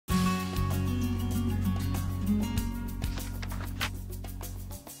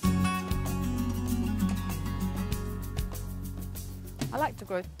like to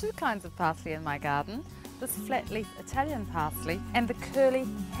grow two kinds of parsley in my garden, this flat leaf Italian parsley and the curly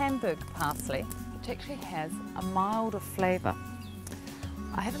Hamburg parsley, which actually has a milder flavour.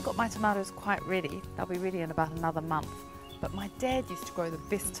 I haven't got my tomatoes quite ready, they'll be ready in about another month, but my dad used to grow the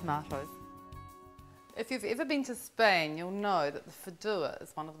best tomatoes. If you've ever been to Spain, you'll know that the Fideua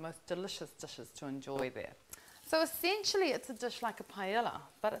is one of the most delicious dishes to enjoy there. So essentially it's a dish like a paella,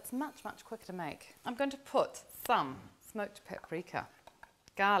 but it's much, much quicker to make. I'm going to put some smoked paprika,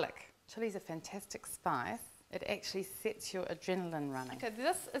 garlic. Chili's a fantastic spice. It actually sets your adrenaline running. Okay,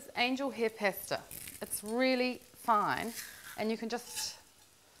 this is angel hair pasta. It's really fine, and you can just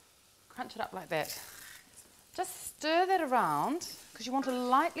crunch it up like that. Just stir that around, because you want to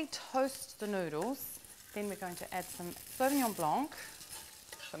lightly toast the noodles. Then we're going to add some Sauvignon Blanc,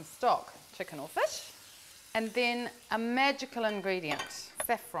 some stock, chicken or fish, and then a magical ingredient,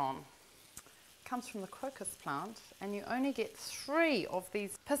 saffron. Comes from the crocus plant, and you only get 3 of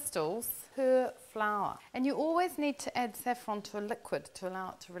these pistils per flower. And you always need to add saffron to a liquid to allow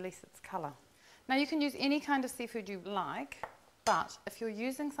it to release its colour. Now you can use any kind of seafood you like, but if you're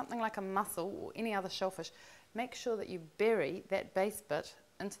using something like a mussel or any other shellfish, make sure that you bury that base bit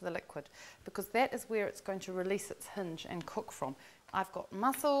into the liquid, because that is where it's going to release its hinge and cook from. I've got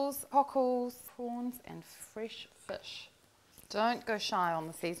mussels, cockles, prawns and fresh fish. Don't go shy on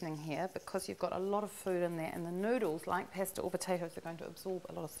the seasoning here, because you've got a lot of food in there, and the noodles, like pasta or potatoes, are going to absorb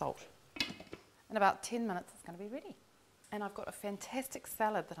a lot of salt. In about 10 minutes it's going to be ready. And I've got a fantastic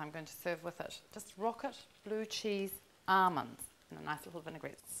salad that I'm going to serve with it. Just rocket, blue cheese, almonds, and a nice little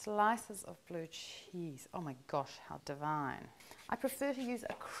vinaigrette. Slices of blue cheese. Oh my gosh, how divine. I prefer to use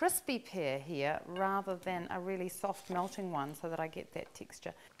a crispy pear here rather than a really soft melting one, so that I get that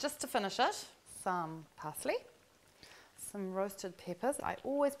texture. Just to finish it, some parsley, some roasted peppers. I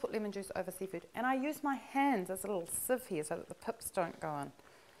always put lemon juice over seafood, and I use my hands as a little sieve here so that the pips don't go in.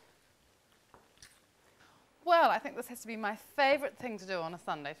 Well, I think this has to be my favourite thing to do on a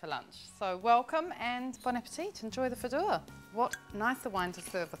Sunday for lunch. So welcome and bon appetit. Enjoy the Fideua. What nicer wine to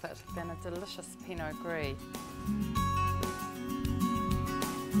serve with it than a delicious Pinot Gris.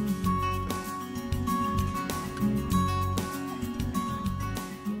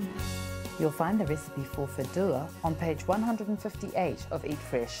 You'll find the recipe for Fideua on page 158 of Eat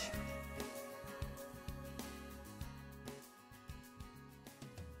Fresh.